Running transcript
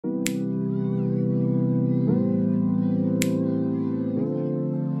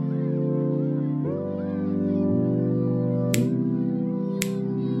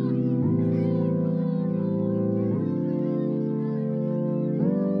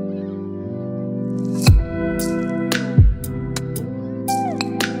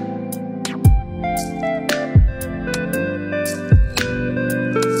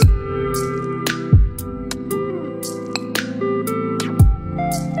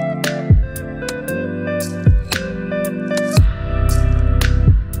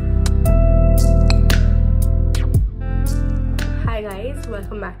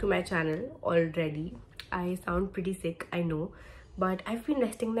to my channel already. I sound pretty sick, I know, but I've been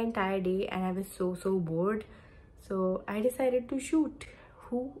resting the entire day and I was so bored. So I decided to shoot.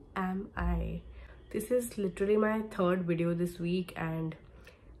 Who am I? This is literally my third video this week and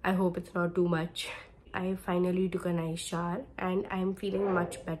I hope it's not too much. I finally took a nice shower and I'm feeling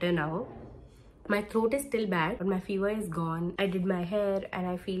much better now. My throat is still bad, but my fever is gone. I did my hair and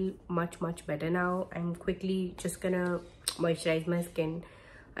I feel much better now. I'm quickly just gonna moisturize my skin.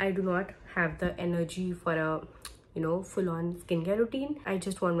 I do not have the energy for a full-on skincare routine. I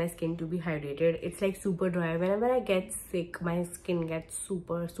just want my skin to be hydrated. It's like super dry. Whenever I get sick, my skin gets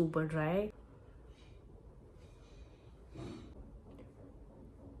super dry.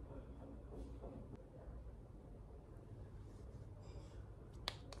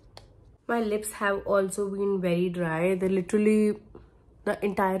 My lips have also been very dry. The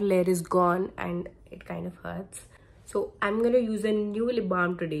entire layer is gone and it kind of hurts. So I'm gonna use a new lip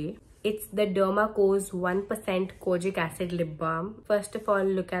balm today. It's the Derma Co's 1% Kojic acid lip balm. First of all,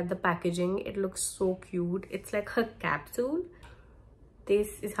 look at the packaging. It looks so cute. It's like a capsule.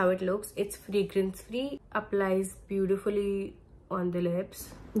 This is how it looks. It's fragrance free, applies beautifully on the lips.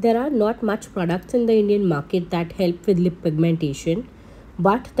 There are not much products in the Indian market that help with lip pigmentation.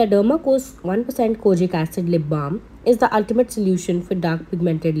 But the Derma Co's 1% Kojic acid lip balm is the ultimate solution for dark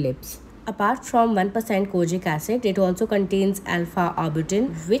pigmented lips. Apart from 1% kojic acid, it also contains alpha-arbutin,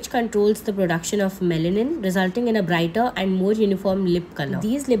 which controls the production of melanin, resulting in a brighter and more uniform lip color.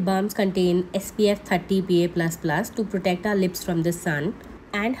 These lip balms contain SPF 30 PA++ to protect our lips from the sun,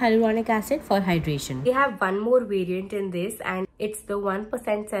 and hyaluronic acid for hydration. They have one more variant in this, and it's the 1%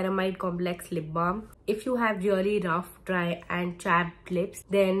 Ceramide Complex lip balm. If you have really rough, dry and chapped lips,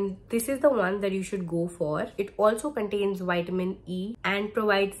 then this is the one that you should go for. It also contains vitamin E and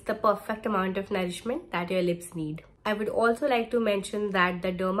provides the perfect amount of nourishment that your lips need. I would also like to mention that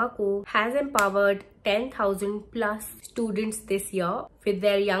the Derma Co has empowered 10,000 plus students this year with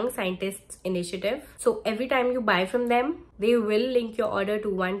their Young Scientists initiative. So every time you buy from them, they will link your order to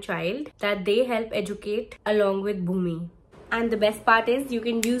one child that they help educate along with Bhumi. And the best part is you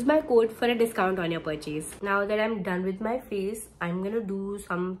can use my code for a discount on your purchase. Now that I'm done with my face, I'm gonna do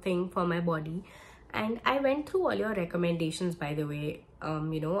something for my body. And I went through all your recommendations, by the way,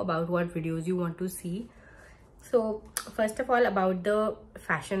 about what videos you want to see. So first of all, about the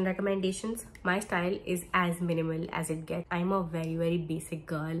fashion recommendations, my style is as minimal as it gets. I'm a very basic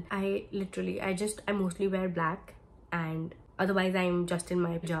girl. I mostly wear black and otherwise I'm just in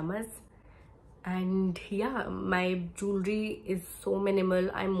my pajamas. And yeah, my jewelry is so minimal.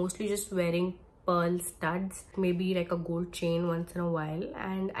 I'm mostly just wearing pearl studs, maybe like a gold chain once in a while.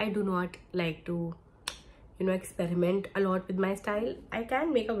 And I do not like to experiment a lot with my style. I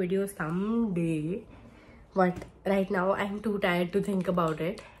can make a video someday, but right now I'm too tired to think about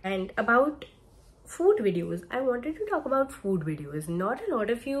it. And about food videos, I wanted to talk about food videos. Not a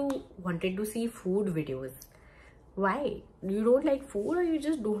lot of you wanted to see food videos. Why? You don't like food or you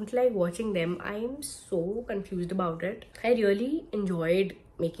just don't like watching them? I'm so confused about it. I really enjoyed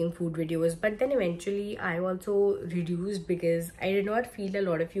making food videos, but then eventually I also reduced because I did not feel a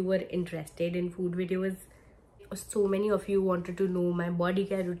lot of you were interested in food videos. So many of you wanted to know my body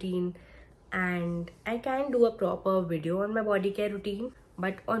care routine, and I can do a proper video on my body care routine,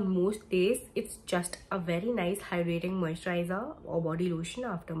 but on most days it's just a very nice hydrating moisturizer or body lotion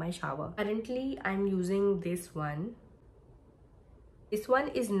after my shower. Currently I'm using this one. This one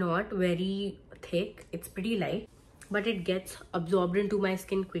is not very thick, it's pretty light, but it gets absorbed into my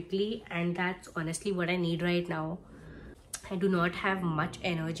skin quickly, and that's honestly what I need right now. I do not have much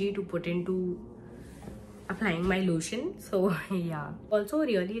energy to put into applying my lotion, so yeah. Also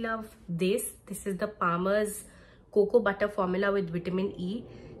really love this. This is the Palmer's cocoa butter formula with vitamin E.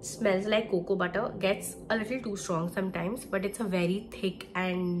 Smells like cocoa butter, gets a little too strong sometimes, but it's a very thick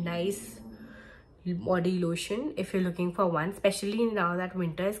and nice body lotion if you're looking for one, especially now that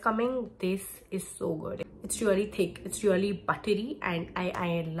winter is coming. This is so good. It's really thick, it's really buttery, and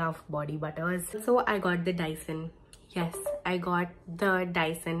I love body butters. So I got the Dyson. Yes, I got the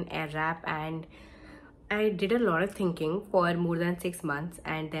Dyson Airwrap, and I did a lot of thinking for more than 6 months,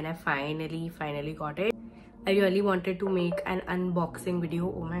 and then I finally got it. I really wanted to make an unboxing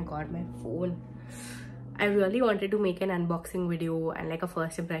video. Oh my god, my phone. I really wanted to make an unboxing video and like a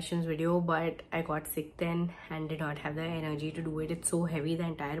first impressions video, but I got sick then and did not have the energy to do it. It's so heavy, the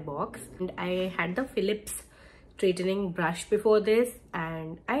entire box. And I had the Philips straightening brush before this,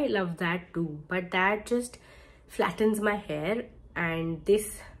 and I love that too, but that just flattens my hair, and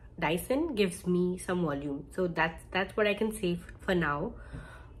this Dyson gives me some volume. So that's what I can say for now.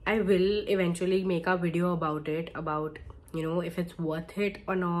 I will eventually make a video about it, about you know, if it's worth it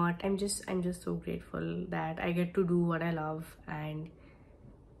or not. I'm just so grateful that I get to do what I love, and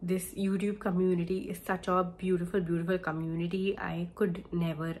this YouTube community is such a beautiful community. I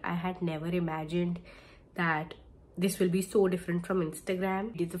had never imagined that this will be so different from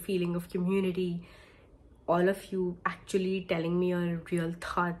Instagram. It's a feeling of community, all of you actually telling me your real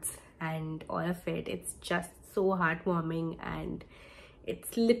thoughts and all of it. It's just so heartwarming, and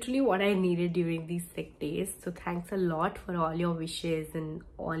it's literally what I needed during these sick days. So thanks a lot for all your wishes and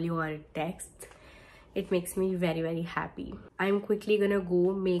all your texts. It makes me very happy. I'm quickly gonna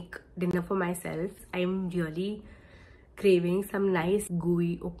go make dinner for myself. I'm really craving some nice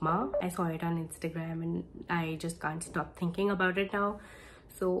gooey upma. I saw it on Instagram and I just can't stop thinking about it now.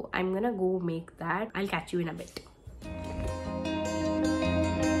 So I'm gonna go make that. I'll catch you in a bit.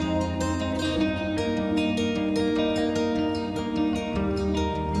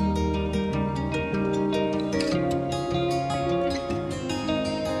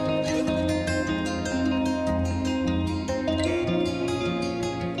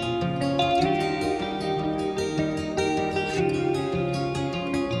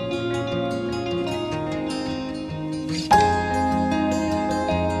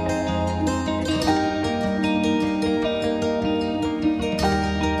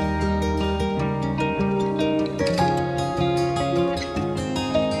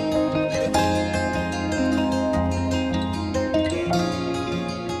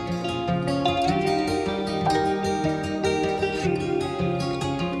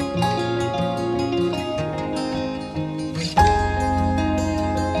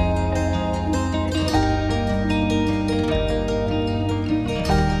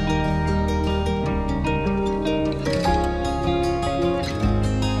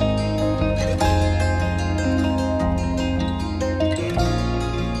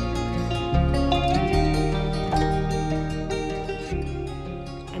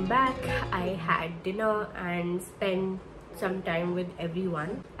 Dinner and spend some time with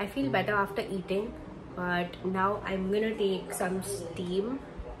everyone. I feel better after eating, but now I'm gonna take some steam.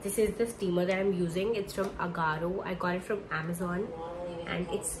 This is the steamer that I'm using. It's from Agaro. I got it from Amazon, and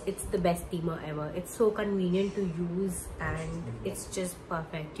it's the best steamer ever. It's so convenient to use and it's just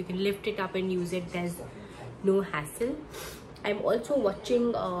perfect. You can lift it up and use it. There's no hassle. I'm also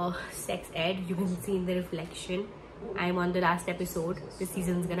watching Sex Ed. You can see in the reflection. I'm on the last episode. This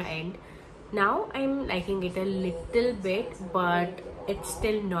season's gonna end. Now I'm liking it a little bit, but it's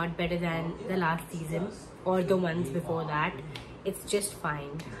still not better than the last season or the ones before that. It's just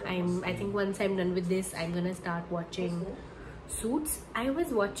fine. I think once I'm done with this, I'm gonna start watching Suits. I was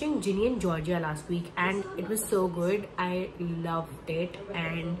watching Ginny and Georgia last week and it was so good. I loved it.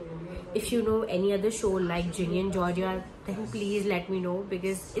 And if you know any other show like Ginny and Georgia, then please let me know,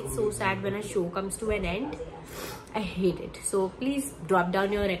 because it's so sad when a show comes to an end. I hate it. So please drop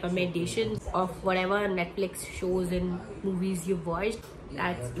down your recommendations of whatever Netflix shows and movies you've watched.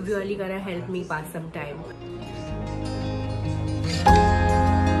 That's really gonna help me pass some time.